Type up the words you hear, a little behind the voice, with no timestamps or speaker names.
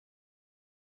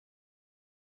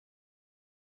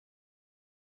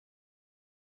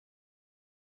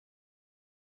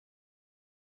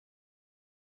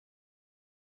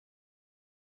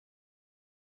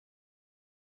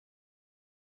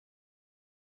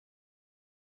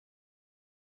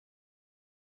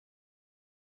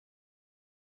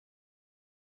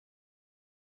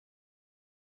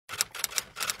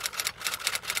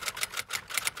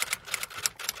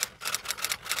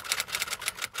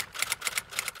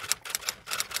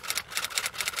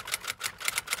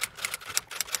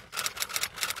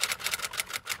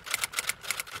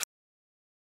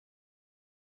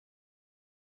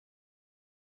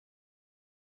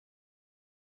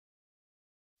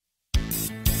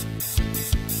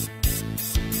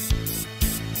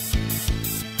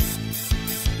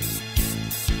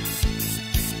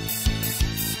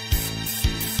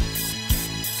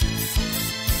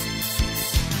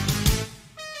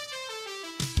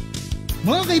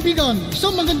kaibigan,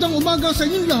 isang magandang umaga sa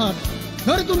inyong lahat.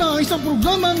 Narito na ang isang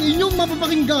programang inyong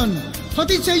mapapakinggan.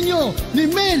 Hatid sa inyo ni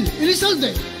Mel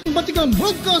Elizalde, batikang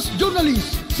broadcast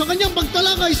journalist, sa kanyang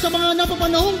pagtalakay sa mga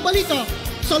napapanahong balita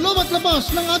sa loob at labas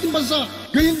ng ating bansa.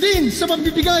 Gayon din sa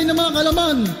pagbibigay ng mga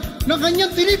kalaman ng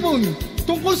kanyang tinipon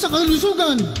tungkol sa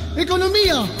kalusugan,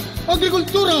 ekonomiya,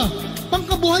 agrikultura,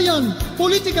 pangkabuhayan,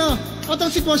 politika at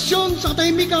ang sitwasyon sa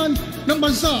katahimikan ng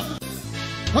bansa.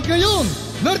 At ngayon,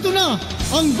 narito na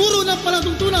ang guro ng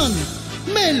palatuntunan,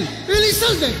 Mel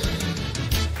Elizalde.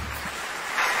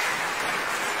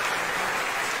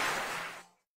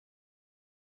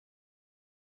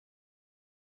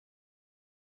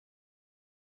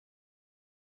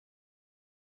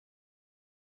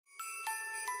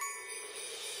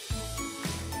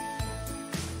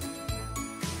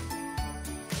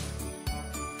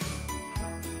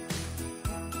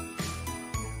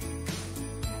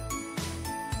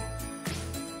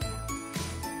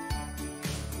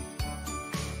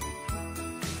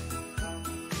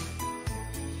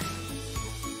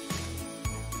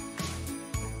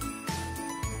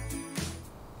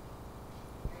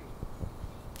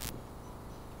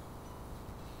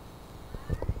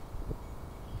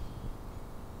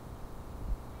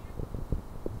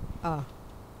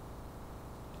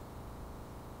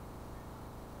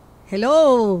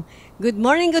 Hello! Good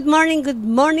morning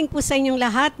po sa inyong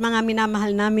lahat, mga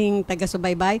minamahal naming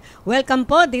taga-subaybay. Welcome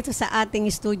po dito sa ating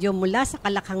studio mula sa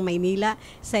Kalakhang, Maynila,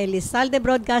 sa ELIZALDE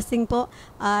Broadcasting po.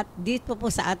 At dito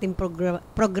po sa ating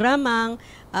programang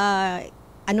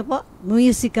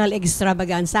musical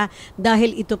extravaganza.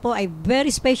 Dahil ito po ay very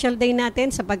special day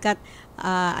natin sapagkat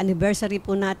anniversary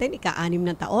po natin, ika-6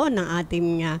 na taon ng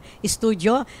ating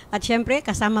studio. At syempre,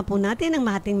 kasama po natin ang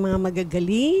ating mga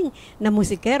magagaling na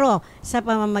musikero sa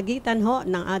pamamagitan ho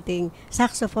ng ating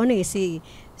saxophonist, si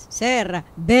Sir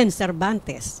Ben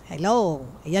Cervantes. Hello.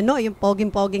 Ayan o, yung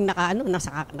poging-poging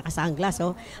nakasanglas.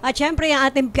 At syempre,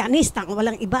 ang ating pianista,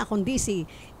 walang iba kundi si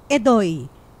Edoy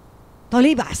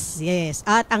Tolibas. Yes.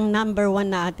 At ang number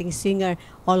 1 na ating singer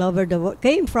all over the world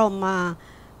came from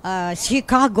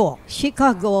Chicago,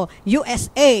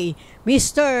 USA,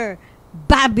 Mr.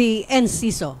 Bobby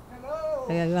Enciso.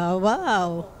 Hello.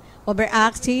 Wow.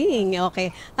 Overacting.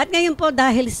 Okay. At ngayon po,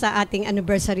 dahil sa ating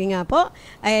anniversary nga po,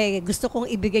 ay gusto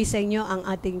kong ibigay sa inyo ang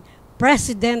ating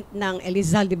President ng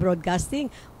ELIZALDE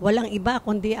Broadcasting. Walang iba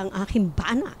kundi ang aking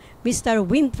bana, Mr.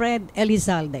 Winfred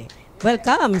Elizalde.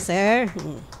 Welcome, sir.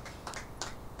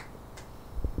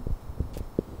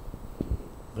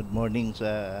 Good morning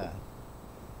sa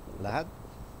lahat.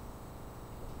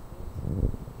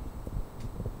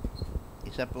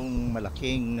 Isa pong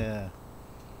malaking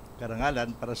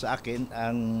karangalan para sa akin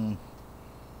ang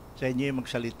sa inyo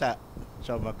magsalita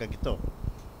sa umaga ito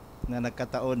na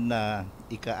nagkataon na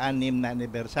ika-6 na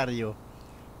anibersaryo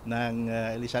ng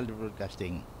ELIZALDE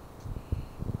Broadcasting.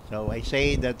 So I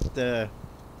say that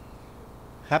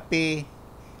happy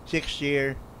 6th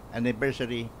year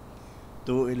anniversary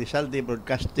to ELIZALDE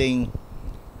Broadcasting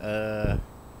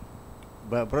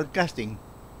broadcasting,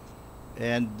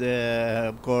 and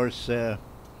of course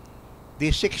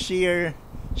this 6th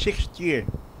year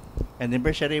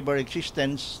anniversary of our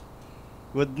existence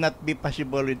would not be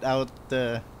possible without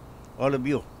all of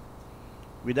you,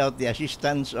 without the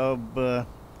assistance of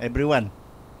everyone.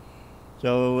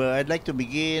 So I'd like to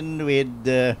begin with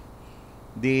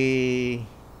the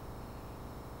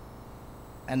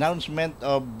announcement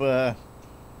of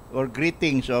or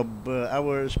greetings of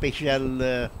our special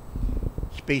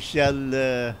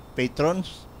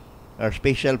patrons, our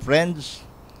special friends.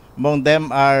 Among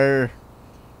them are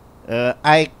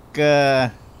Ike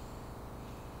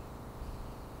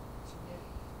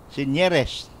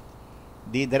Sinyeres,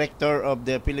 the director of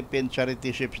the Philippine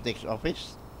Charity Sweepstakes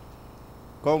Office,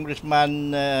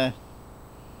 Congressman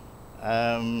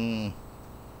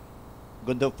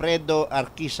Godofredo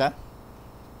Arquisa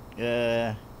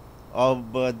of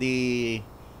the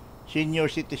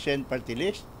Senior Citizen Party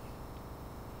List.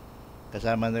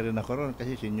 Kasama na rin ako ron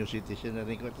kasi senior citizen na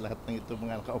rin ko at lahat ng ito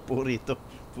mga nakaupo rito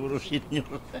puro senior.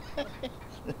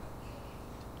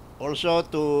 Also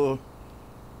to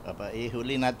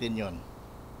ihuli natin yon,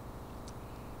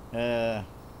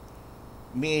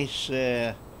 Miss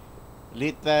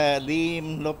Lita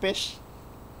Lim Lopez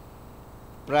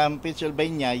from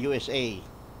Pennsylvania, USA,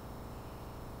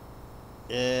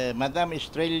 Madam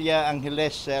Estrella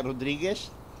Angeles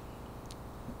Rodriguez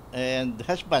and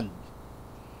husband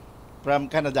from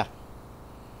Canada.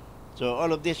 So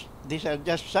all of these are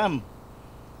just some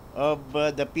of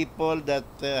the people that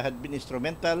had been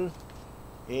instrumental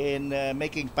in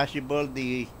making possible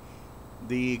the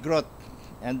growth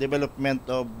and development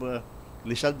of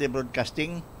ELIZALDE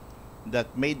Broadcasting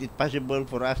that made it possible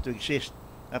for us to exist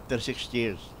after 6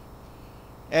 years.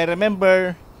 I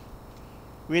remember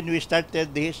when we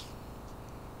started this,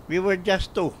 we were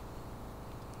just two,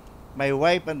 my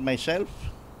wife and myself,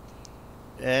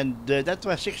 and that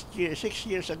was 6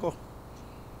 years ago.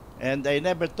 And I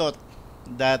never thought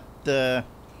that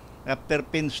after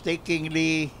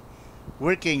painstakingly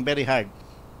working very hard,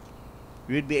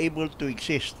 we'd be able to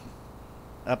exist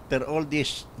after all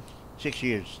these 6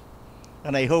 years.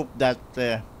 And I hope that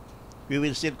we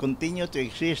will still continue to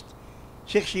exist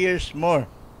 6 years more,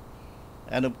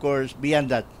 and of course beyond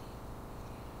that.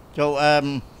 So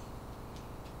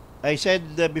I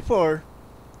said before,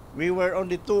 we were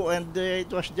only two, and it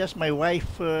was just my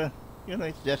wife.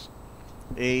 It's just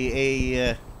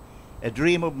a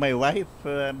dream of my wife,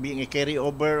 being a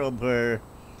carryover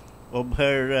of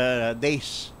her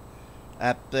days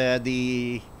at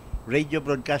the radio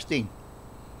broadcasting.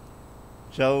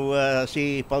 So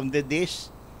she founded this,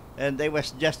 and I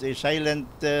was just a silent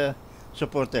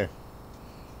supporter.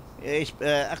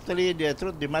 Actually, the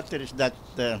truth of the matter is that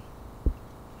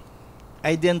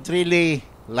I didn't really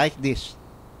like this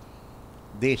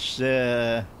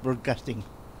broadcasting.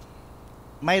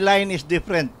 My line is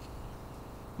different.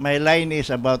 My line is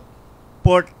about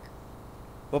port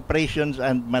operations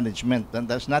and management, and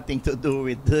that's nothing to do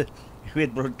with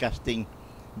with broadcasting.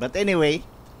 But anyway,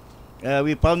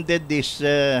 we founded this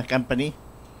company,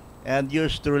 and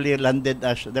yours truly landed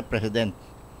as the president.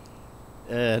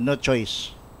 No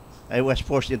choice. I was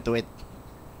forced into it.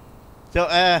 So,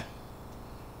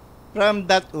 from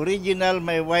that original,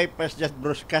 my wife was just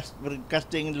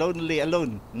broadcasting lonely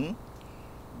alone.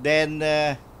 Then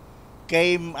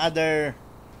came other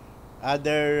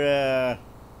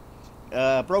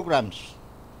programs.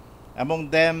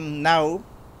 Among them now,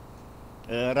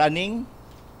 running,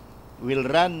 will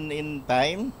run in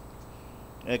time,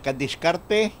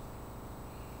 Kadiskarte,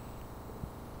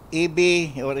 EB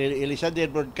or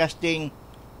ELIZALDE Broadcasting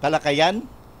Talakayan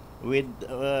with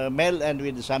Mel and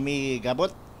with Sami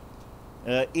Gabot,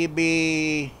 EB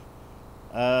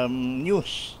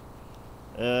News,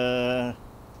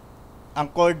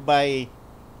 anchored by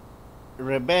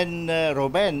Ruben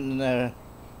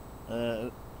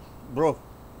bro.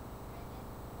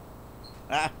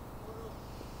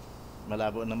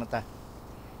 Malabo na mata.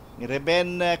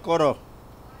 Ruben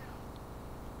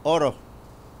Oro.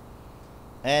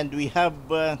 And we have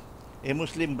a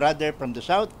Muslim brother from the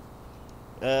south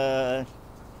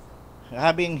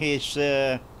having his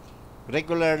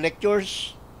regular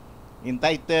lectures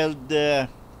entitled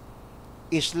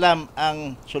Islam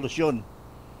ang Solusyon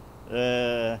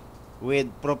with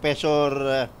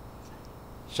Professor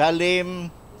Salim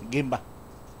Gimba.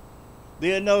 Do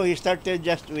you know he started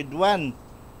just with one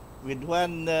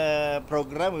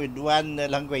program, with one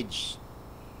language.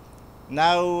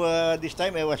 Now, this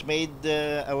time I was made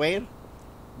aware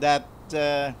that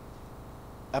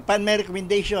upon my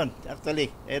recommendation,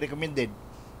 actually, I recommended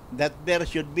that there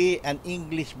should be an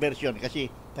English version kasi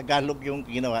Tagalog yung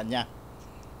ginawa niya.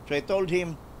 So I told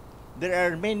him, there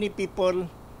are many people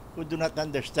who do not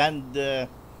understand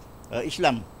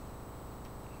Islam.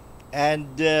 And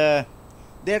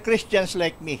they're Christians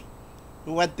like me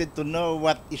who wanted to know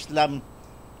what Islam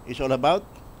is all about,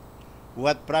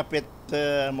 what Prophet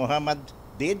Muhammad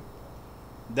did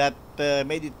that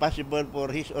made it possible for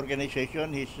his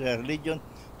organization, his religion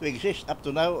to exist up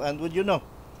to now. And would you know,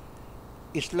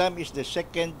 Islam is the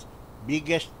second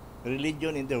biggest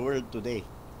religion in the world today.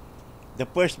 The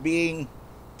first being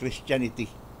Christianity.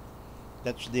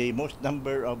 That's the most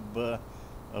number of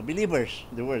believers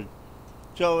in the world.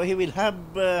 So he will have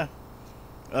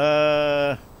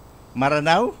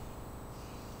Maranao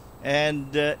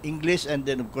and English, and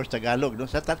then of course Tagalog. No?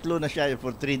 Sa tatlo na siya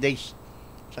for 3 days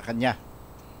sa kanya.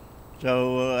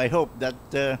 So I hope that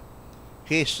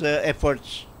his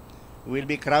efforts will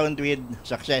be crowned with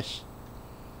success.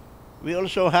 We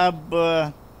also have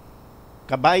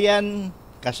Kabayan,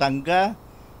 Kasangga,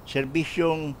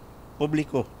 Serbisyong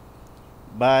Publiko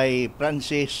by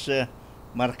Francis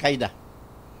Marcaida,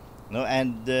 no,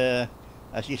 and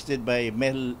assisted by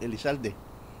Mel Elizalde.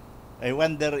 I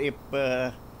wonder if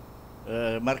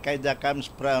Marcaida comes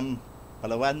from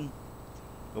Palawan,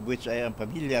 of which I am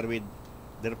familiar with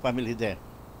their family there.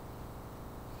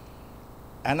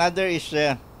 Another is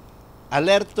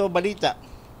Alerto Balita,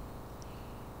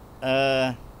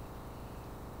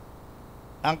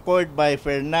 anchored by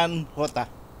Fernan Hota.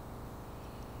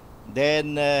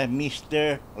 Then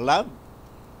Mr. Love,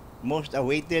 most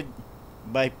awaited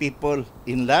by people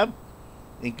in love,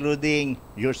 including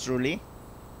yours truly.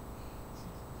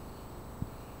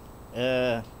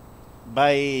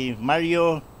 By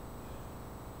Mario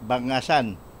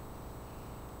Bangasan.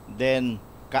 Then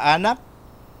Kaanak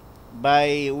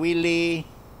by Willie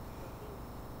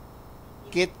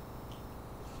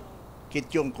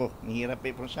Kityongko. Nihirap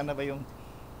eh. Sana ba yung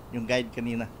guide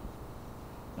kanina?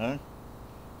 Huh?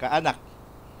 Kaanak.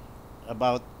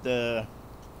 About the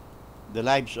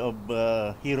lives of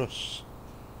heroes.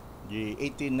 The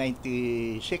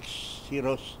 1896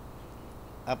 heroes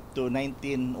up to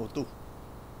 1902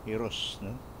 heroes.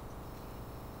 No?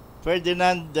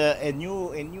 Ferdinand, a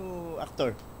new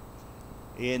actor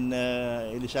in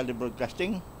ELIZALDE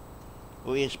Broadcasting,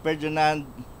 who is Ferdinand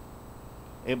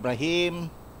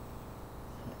Ibrahim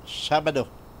Sabado,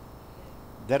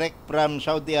 direct from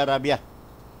Saudi Arabia,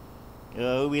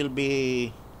 who will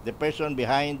be the person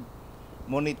behind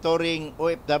monitoring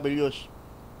OFWs,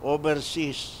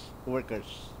 overseas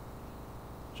workers.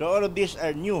 So all of these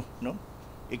are new, no?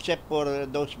 Except for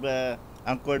those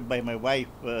anchored by my wife,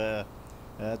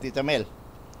 Tita Mel.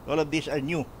 All of these are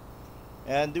new,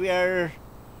 and we are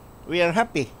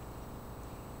happy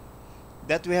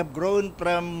that we have grown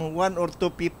from one or two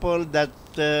people that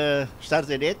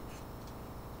started it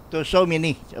to so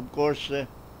many. Of course,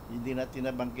 hindi natin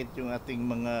nabanggit yung ating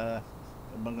mga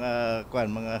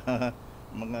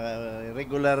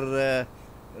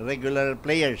regular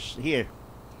players here,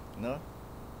 no?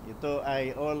 Ito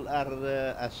ay all are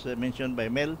as mentioned by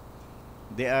Mel,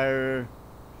 they are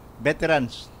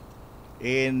veterans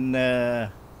in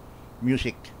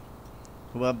music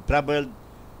who have traveled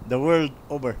the world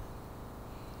over.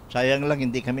 Sayang lang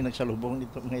hindi kami nagsalubong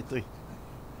nito mga ito eh.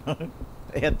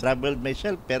 I have traveled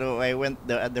myself, pero I went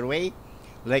the other way,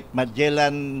 like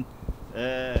Magellan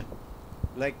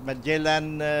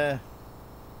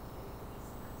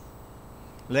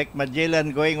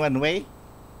going one way,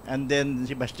 and then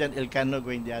Sebastian Elcano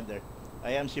going the other.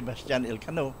 I am Sebastian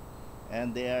Elcano,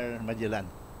 and they are Magellan.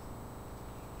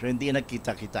 So hindi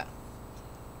nagkita-kita.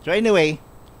 So anyway,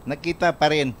 nakita pa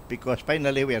rin because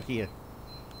finally we are here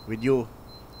with you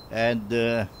and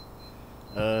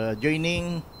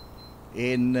joining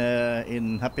in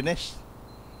happiness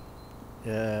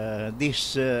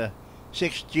this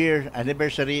 6th year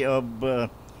anniversary of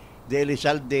the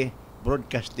ELIZALDE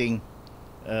Broadcasting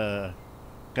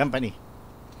company.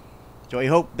 So I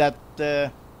hope that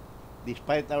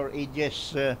despite our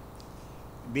ages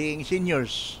being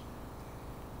seniors,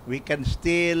 we can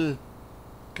still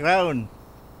crown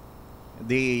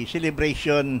the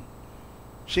celebration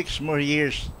 6 more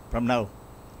years from now,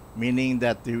 meaning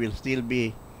that we will still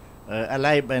be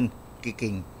alive and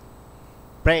kicking.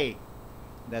 Pray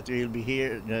that we will be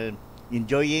here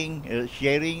enjoying,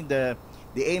 sharing the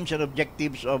aims and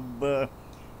objectives of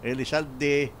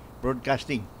ELIZALDE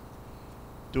Broadcasting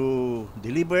to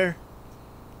deliver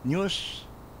news,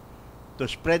 to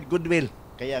spread goodwill.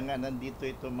 Kaya nga nandito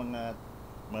ito mga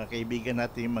kaibigan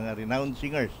natin, mga renowned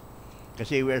singers,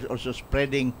 kasi we are also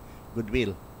spreading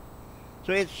goodwill.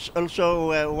 So it's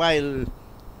also while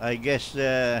I guess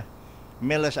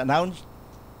Mel has announced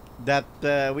that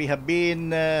we have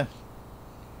been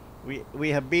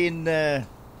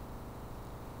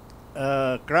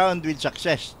crowned with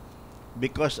success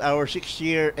because our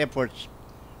 6-year efforts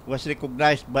was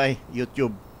recognized by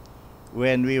YouTube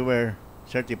when we were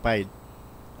certified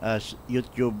as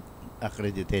YouTube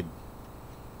accredited.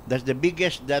 That's the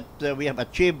biggest that we have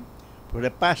achieved for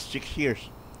the past 6 years.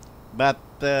 But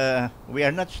we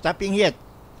are not stopping yet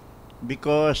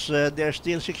because there are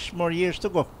still 6 more years to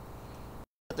go.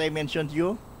 That I mentioned to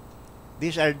you,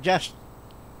 these are just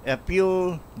a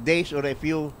few days or a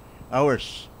few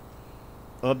hours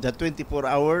of the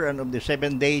 24-hour and of the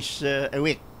 7 days a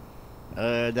week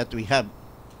that we have.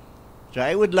 So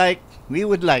we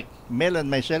would like, Mel and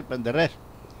myself and the rest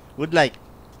would like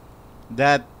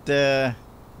that the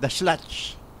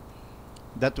slots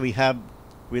that we have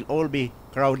will all be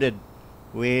crowded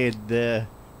with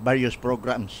various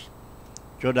programs,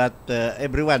 so that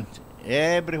everyone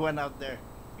out there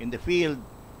in the field,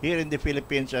 here in the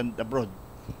Philippines and abroad,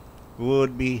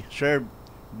 would be served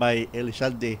by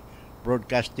ELIZALDE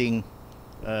Broadcasting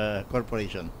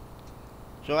Corporation.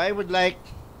 So I would like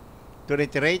to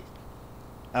reiterate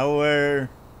our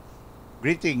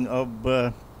greeting of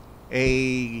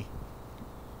a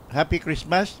Happy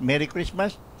Christmas, Merry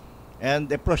Christmas,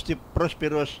 and a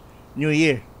prosperous New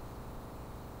Year.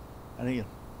 Ano yun?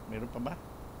 Meron pa ba?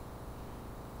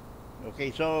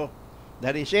 Okay, so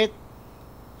that is it.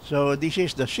 So this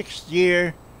is the 6th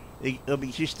year of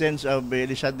existence of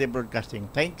ELIZALDE Broadcasting.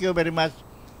 Thank you very much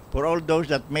for all those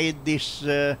that made this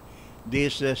 6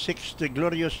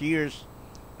 glorious years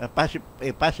a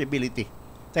possibility.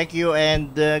 Thank you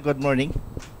and good morning.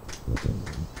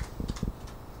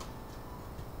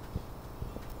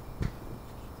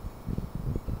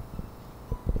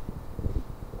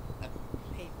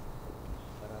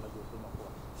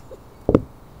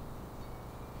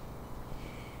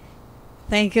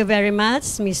 Thank you very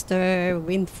much, Mr.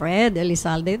 Winfred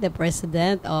Elizalde, the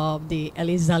President of the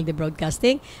ELIZALDE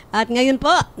Broadcasting. At ngayon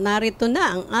po, narito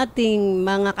na ang ating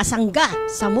mga kasangga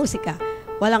sa musika.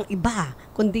 Walang iba,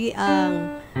 kundi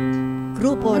ang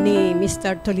grupo ni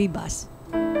Mr. Tolibas.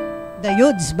 The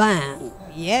Youths Band.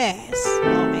 Yes.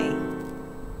 Okay.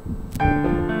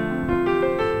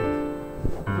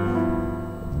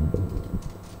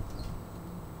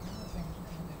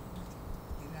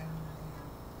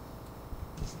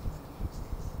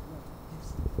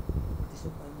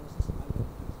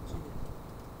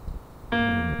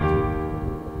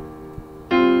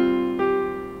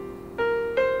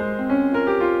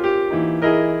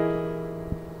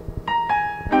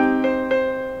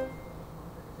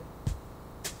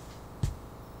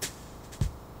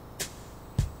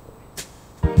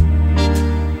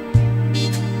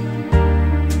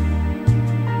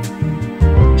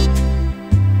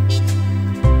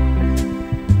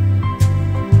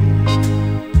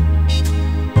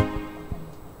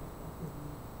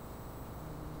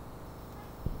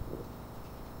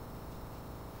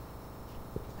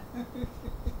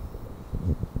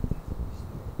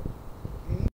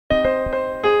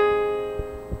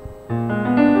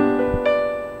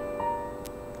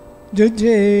 The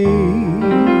days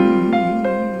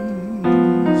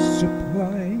of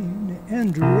wine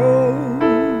and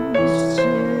roses,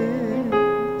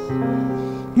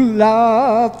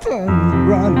 laugh and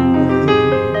run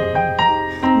away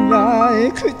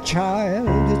like a child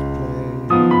at play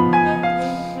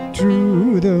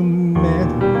through the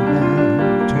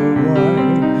meadowland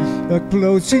toward a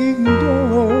closing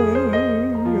door,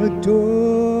 a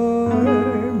door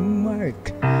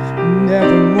marked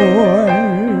nevermore.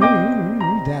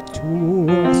 That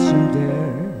wasn't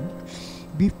there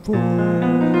before.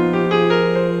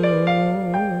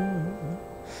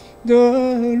 The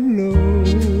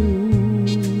lonely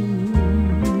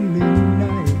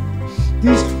night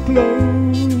is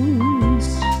close,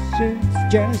 it's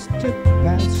just a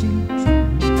passing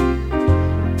through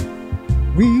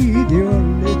with your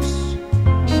lips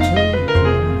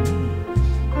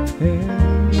and the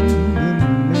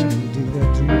melody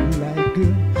that you like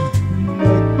before.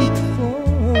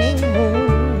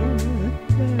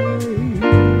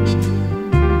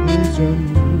 There's a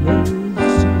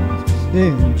rose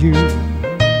and you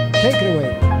take it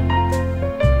away.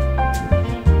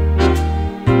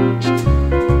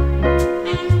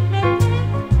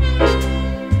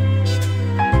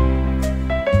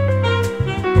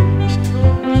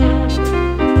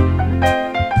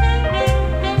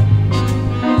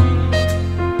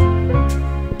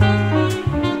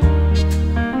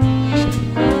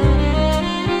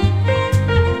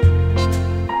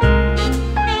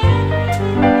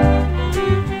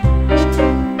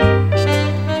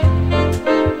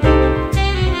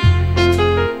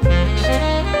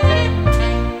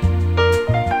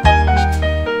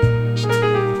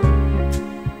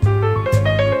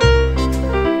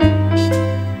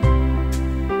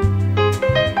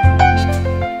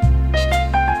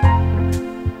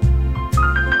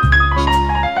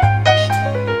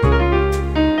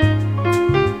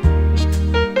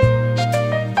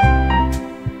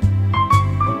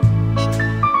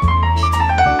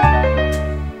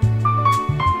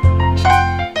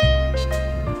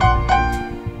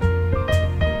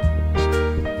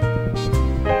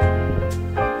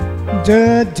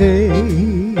 The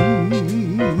days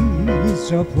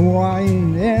of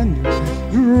wine and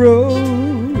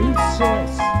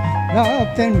roses,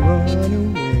 laugh and run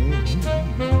away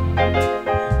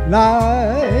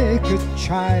like a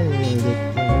child at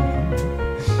play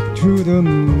through the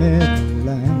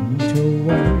meadowland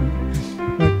toward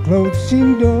a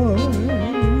closing door,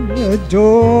 a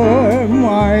door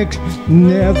marked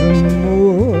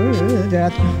nevermore.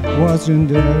 That wasn't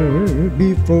there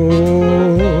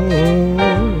before.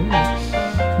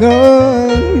 The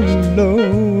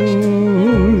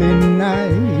lonely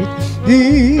night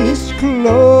is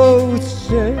closest,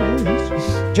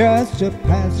 just a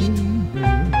passing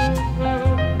day,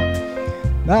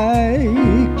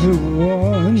 like the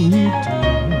one you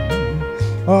told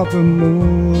of a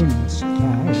moon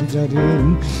sky that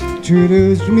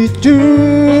introduced me to.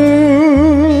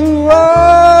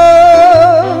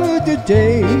 Oh, the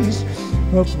days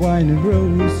of wine and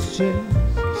roses,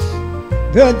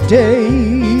 the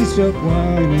days of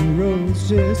wine and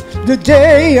roses, the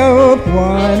day of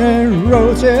wine and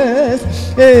roses,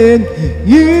 and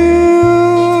you.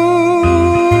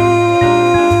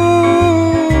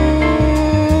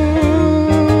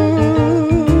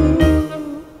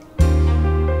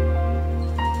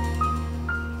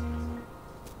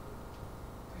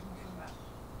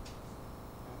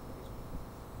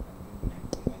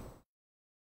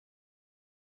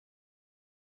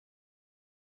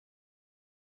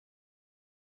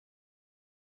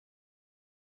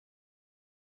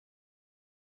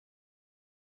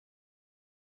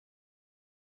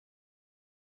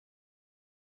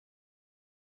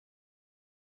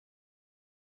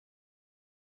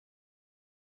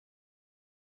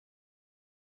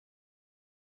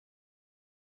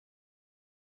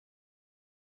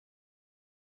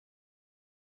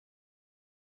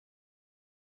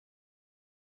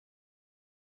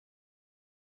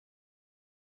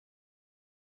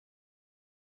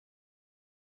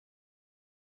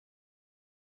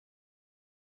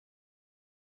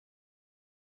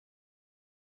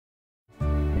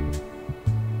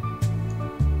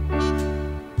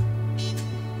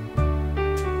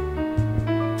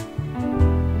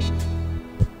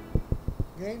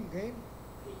 Game, game.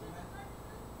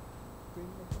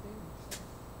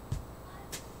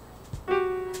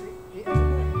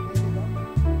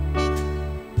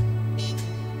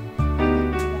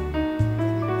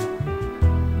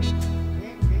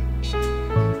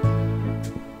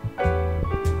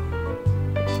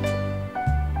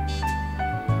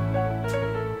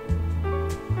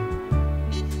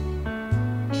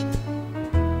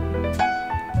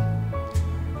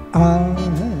 I'm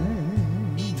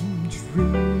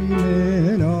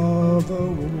dreaming of a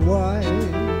white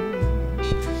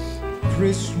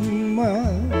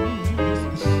Christmas,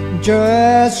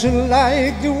 just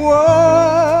like the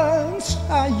ones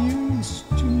I used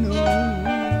to know,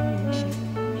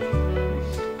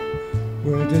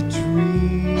 where the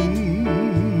tree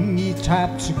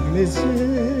tops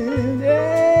glisten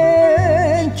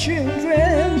and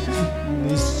children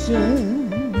listen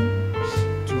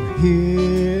to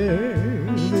hear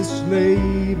the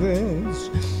sleigh bells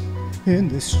in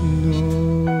the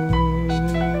snow.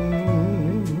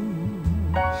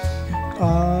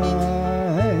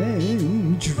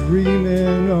 I'm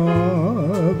dreaming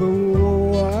of a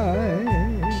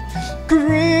white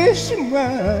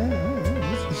Christmas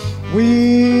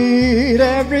with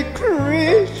every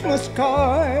Christmas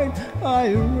card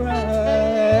I write.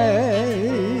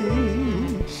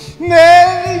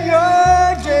 May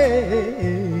your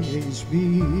days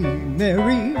be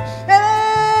merry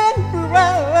and bright,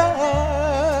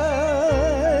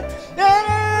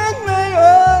 and may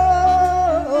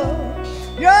all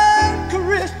your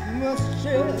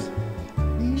Christmases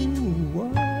be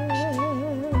white.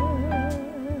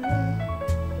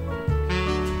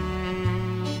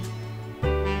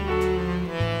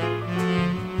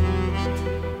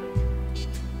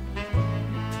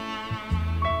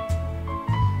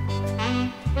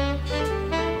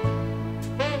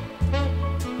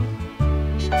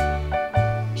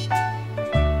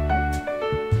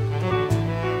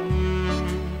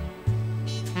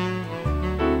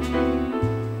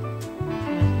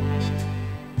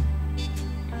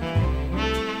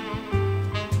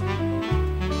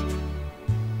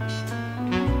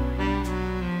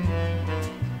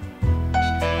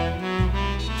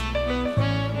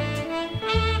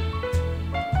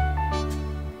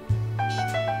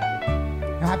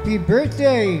 Happy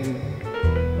birthday,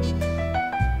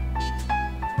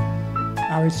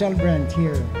 our celebrant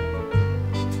here.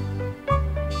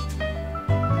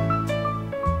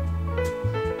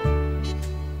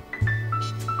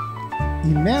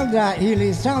 Imelda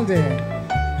Elizalde,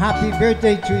 happy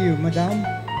birthday to you, madam.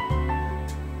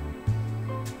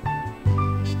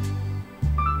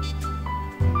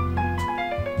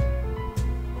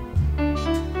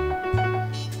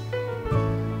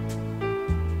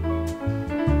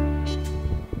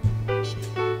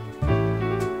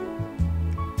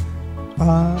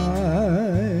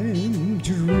 I'm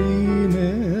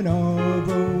dreaming of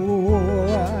a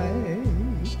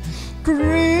white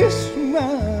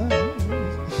Christmas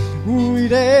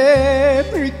with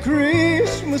every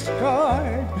Christmas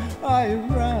card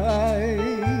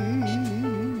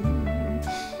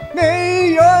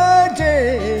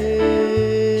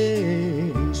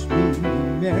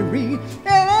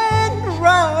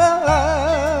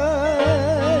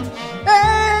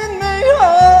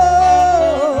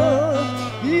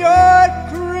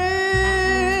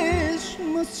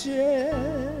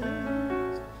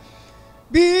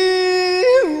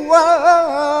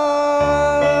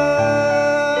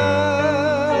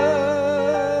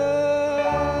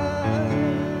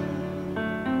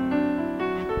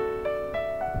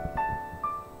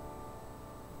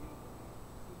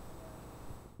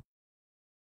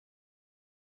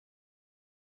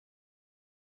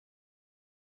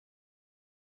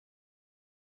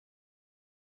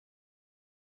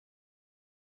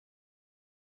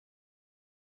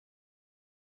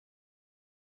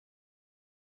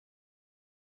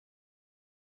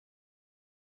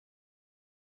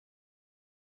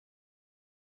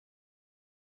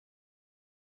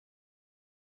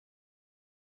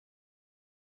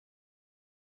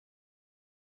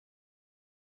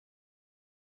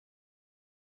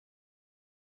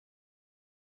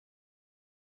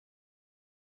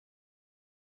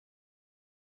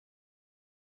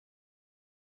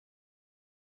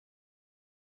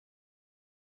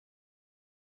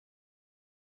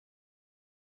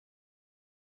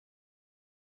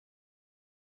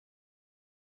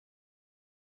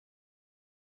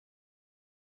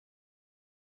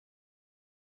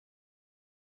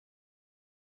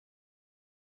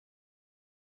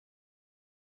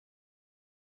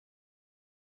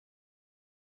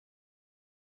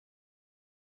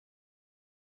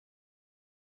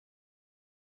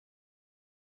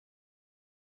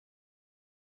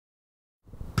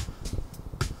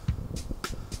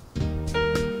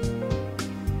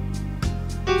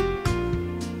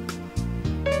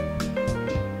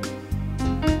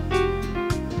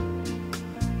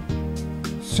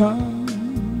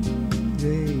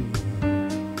someday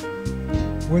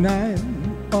when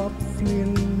I'm awfully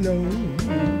alone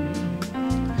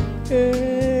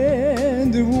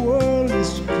and the world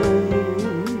is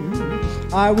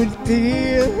cold, I will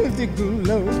feel the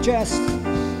glow. Just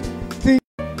think,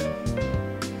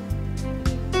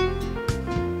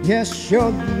 yes,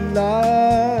 your lovely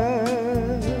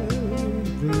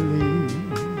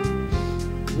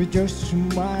with your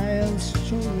smile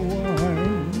so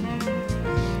warm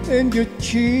and your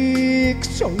cheeks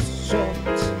so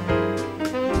soft.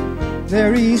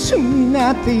 There is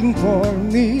nothing for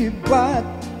me but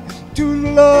to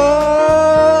love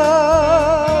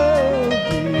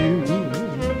you,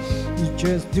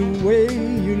 just the way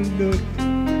you look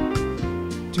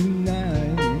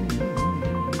tonight.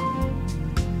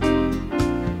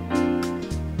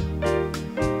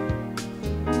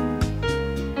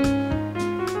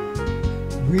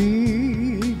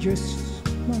 We just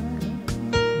smile,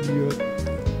 your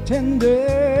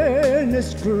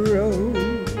tenderness grows,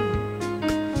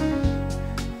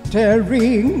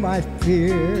 tearing my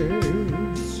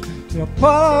fears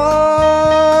apart.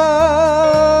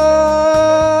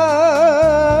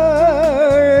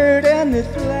 And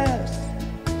at last,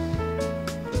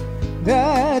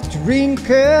 that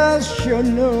wrinkles your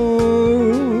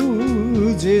nose,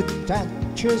 it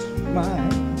touches my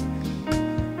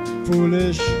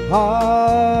foolish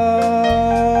heart.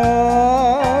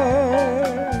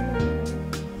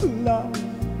 Lovely,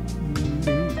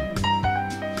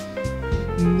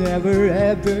 never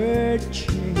ever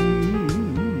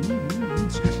change.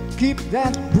 Keep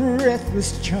that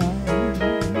breathless charm.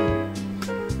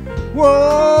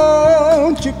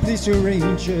 Won't you please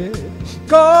arrange it?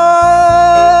 'Cause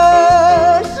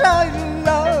I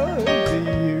love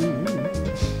you,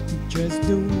 just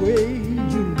the way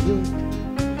you look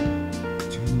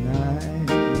tonight.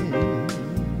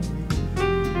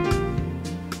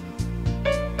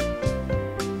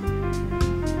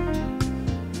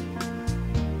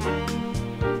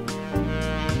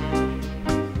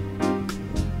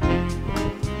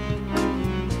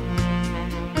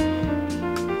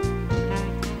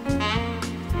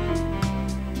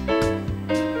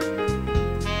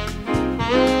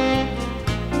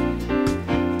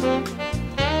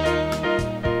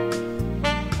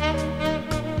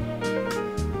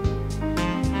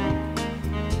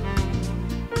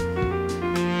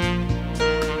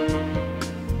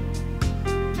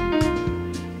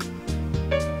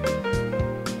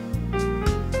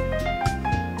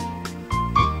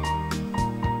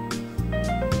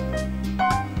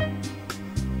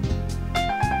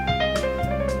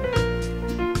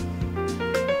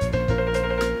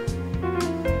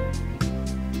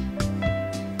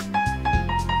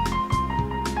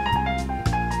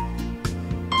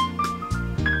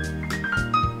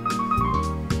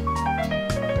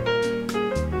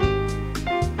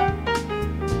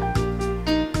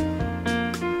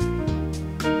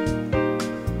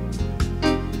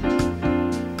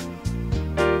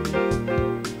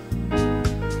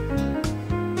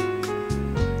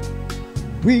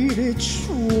 With each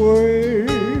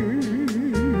word,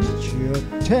 your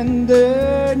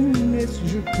tenderness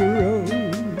grows,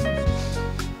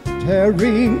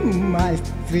 tearing my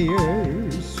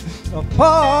fears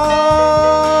apart.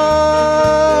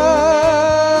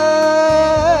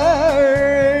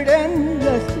 And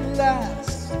at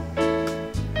last,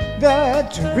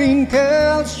 that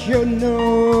wrinkles your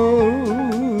nose,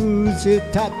 it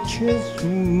touches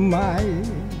my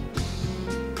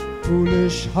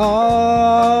foolish heart.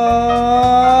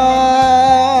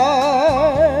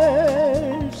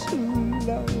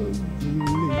 Lovely,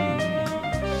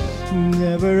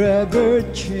 never ever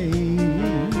change.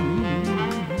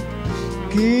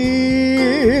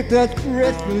 Keep that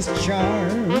breathless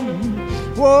charm.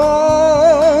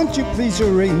 Won't you please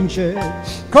arrange it?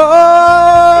 'Cause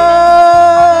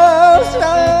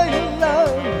I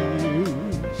love you,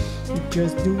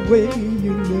 just the way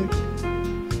you look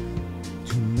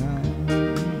tonight.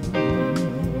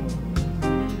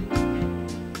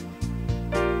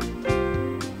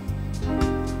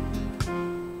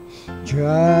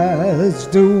 Just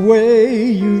the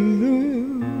way you look